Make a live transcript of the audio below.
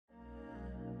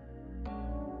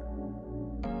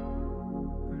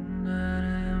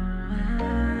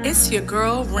It's your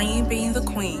girl, Rain being the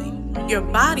queen, your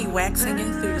body waxing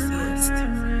enthusiast.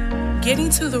 Getting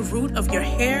to the root of your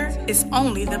hair is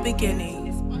only the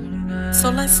beginning. So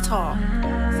let's talk,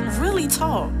 really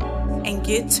talk, and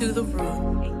get to the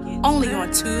root. Only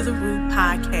on To The Root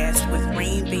podcast with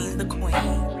Rain being the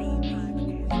queen.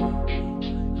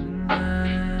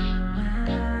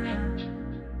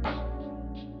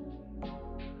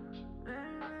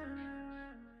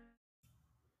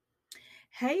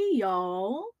 Hey,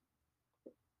 y'all.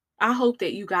 I hope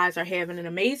that you guys are having an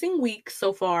amazing week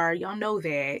so far. Y'all know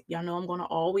that. Y'all know I'm going to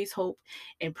always hope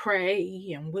and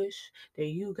pray and wish that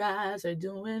you guys are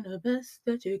doing the best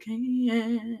that you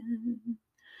can.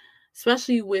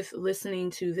 Especially with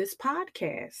listening to this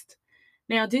podcast.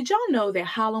 Now, did y'all know that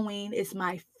Halloween is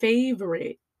my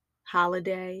favorite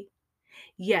holiday?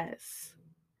 Yes.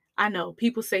 I know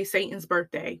people say Satan's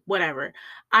birthday, whatever.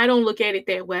 I don't look at it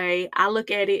that way. I look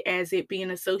at it as it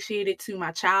being associated to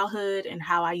my childhood and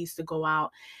how I used to go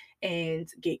out and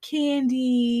get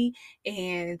candy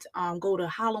and go to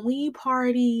Halloween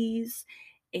parties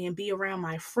and be around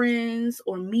my friends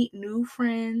or meet new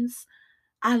friends.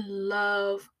 I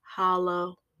love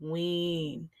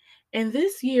Halloween. And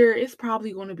this year it's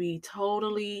probably going to be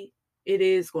it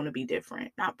is going to be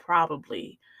different. Not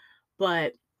probably,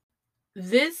 but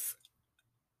this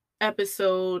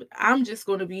episode, I'm just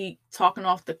going to be talking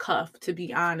off the cuff, to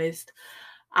be honest.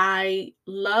 I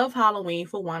love Halloween,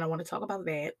 for one. I want to talk about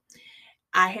that.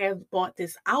 I have bought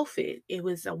this outfit. It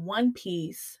was a one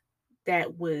piece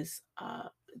that was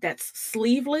that's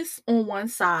sleeveless on one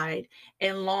side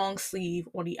and long sleeve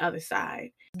on the other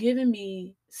side, giving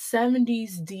me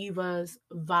 70s divas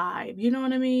vibe. You know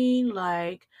what I mean?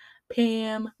 Like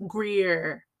Pam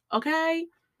Grier. Okay?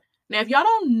 Now, if y'all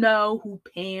don't know who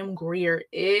Pam Grier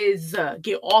is,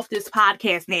 get off this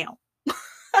podcast now.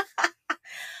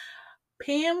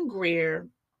 Pam Grier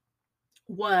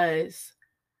was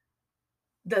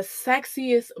the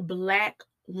sexiest Black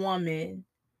woman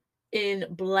in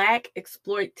Black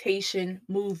exploitation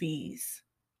movies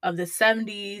of the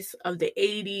 70s, of the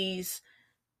 80s.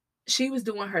 She was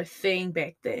doing her thing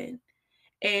back then.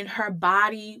 And her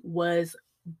body was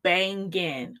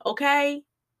banging, okay?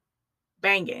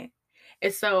 Banging.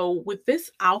 And so with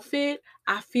this outfit,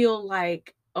 I feel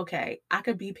like, okay, I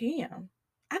could be Pam.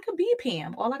 I could be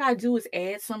Pam. All I gotta do is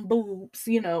add some boobs,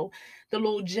 the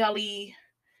little jelly,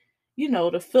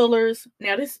 the fillers.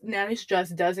 Now this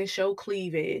dress doesn't show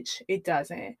cleavage. It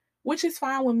doesn't, which is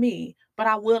fine with me. But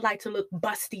I would like to look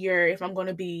bustier if I'm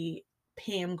gonna be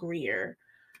Pam Grier.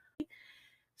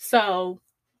 So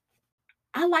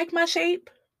I like my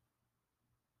shape.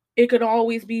 It could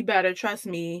always be better, trust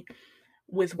me,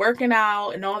 with working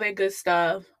out and all that good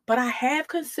stuff. But I have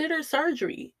considered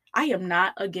surgery. I am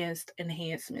not against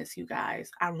enhancements, you guys.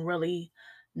 I'm really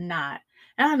not.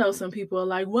 And I know some people are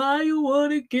like, why you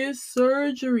want to get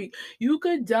surgery? You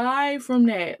could die from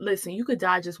that. Listen, you could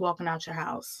die just walking out your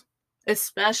house,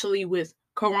 especially with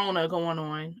Corona going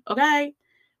on. Okay?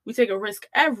 We take a risk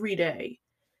every day.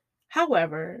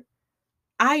 However,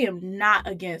 I am not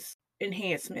against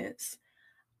enhancements.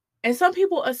 And some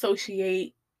people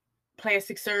associate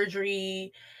plastic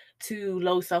surgery to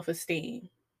low self-esteem.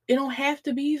 It don't have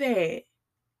to be that.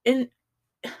 And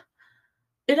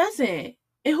it doesn't.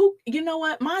 And you know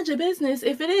what? Mind your business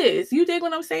if it is. You dig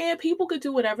what I'm saying? People could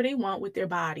do whatever they want with their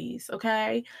bodies,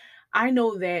 okay? I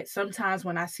know that sometimes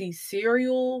when I see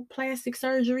serial plastic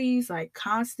surgeries, like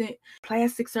constant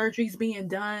plastic surgeries being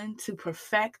done to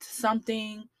perfect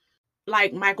something,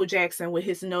 like Michael Jackson with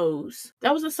his nose,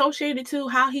 that was associated to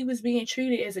how he was being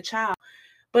treated as a child.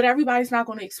 But everybody's not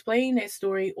going to explain that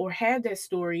story or have that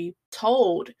story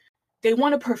told. They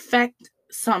want to perfect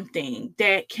something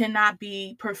that cannot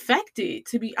be perfected.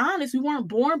 To be honest, we weren't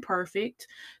born perfect,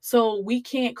 so we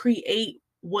can't create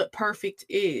what perfect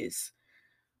is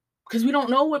because we don't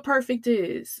know what perfect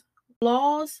is.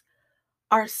 Flaws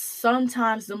are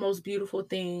sometimes the most beautiful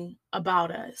thing about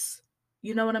us.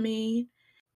 You know what I mean?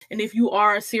 And if you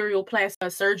are a serial plastic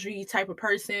surgery type of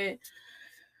person,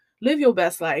 live your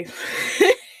best life.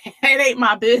 It ain't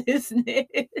my business.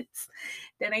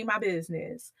 That ain't my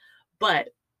business. But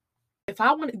if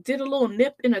I did a little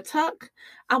nip and a tuck,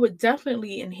 I would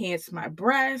definitely enhance my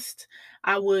breast.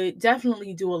 I would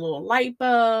definitely do a little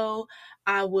lipo.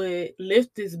 I would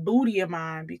lift this booty of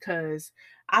mine because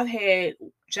I've had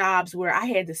jobs where I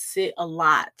had to sit a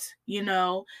lot,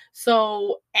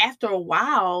 So after a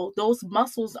while, those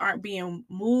muscles aren't being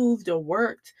moved or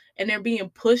worked and they're being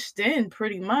pushed in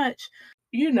pretty much.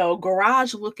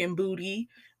 Garage looking booty.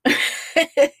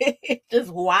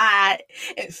 Just wide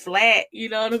and flat, you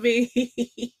know what I mean?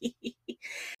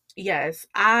 Yes,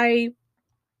 I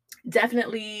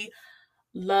Definitely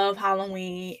love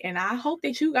Halloween, and I hope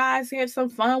that you guys have some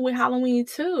fun with Halloween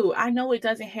too. I know it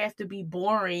doesn't have to be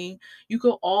boring. You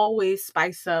could always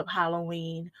spice up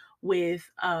Halloween with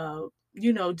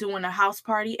doing a house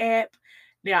party app.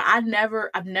 Now, I've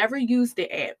never used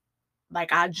the app.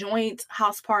 Like, I joined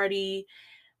House Party,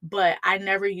 but I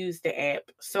never used the app.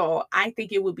 So I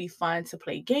think it would be fun to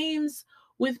play games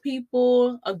with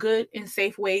people, a good and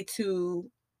safe way to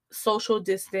social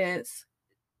distance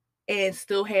and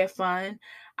still have fun.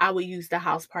 I would use the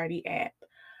House Party app.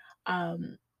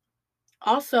 Um,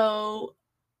 Also,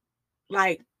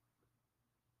 like,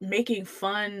 making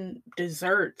fun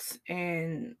desserts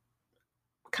and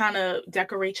kind of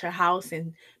decorate your house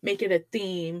and make it a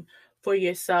theme for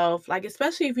yourself. Like,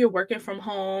 especially if you're working from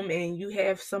home and you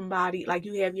have somebody, like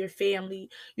you have your family,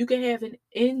 you can have an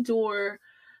indoor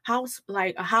house,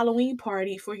 like a Halloween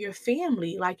party for your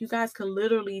family. Like, you guys could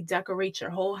literally decorate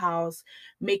your whole house,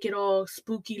 make it all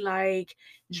spooky, like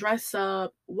dress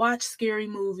up, watch scary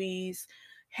movies,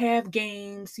 have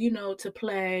games, to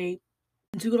play,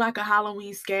 do like a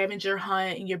Halloween scavenger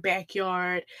hunt in your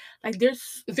backyard. Like,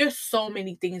 there's so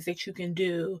many things that you can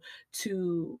do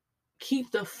to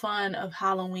keep the fun of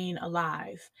Halloween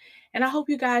alive. And I hope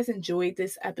you guys enjoyed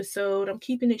this episode. I'm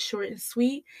keeping it short and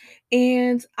sweet.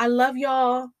 And I love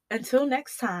y'all. Until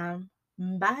next time.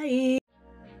 Bye.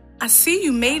 I see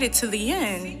you made it to the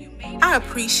end. I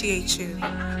appreciate you.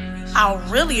 I'll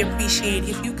really appreciate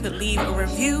if you could leave a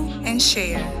review and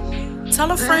share.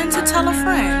 Tell a friend to tell a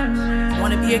friend.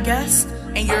 Want to be a guest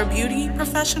and you're a beauty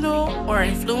professional or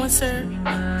influencer?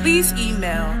 Please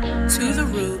email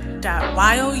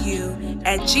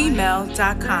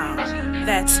totheroot.you@gmail.com.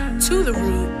 That's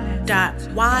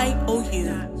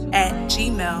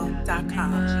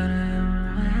totheroot.you@gmail.com.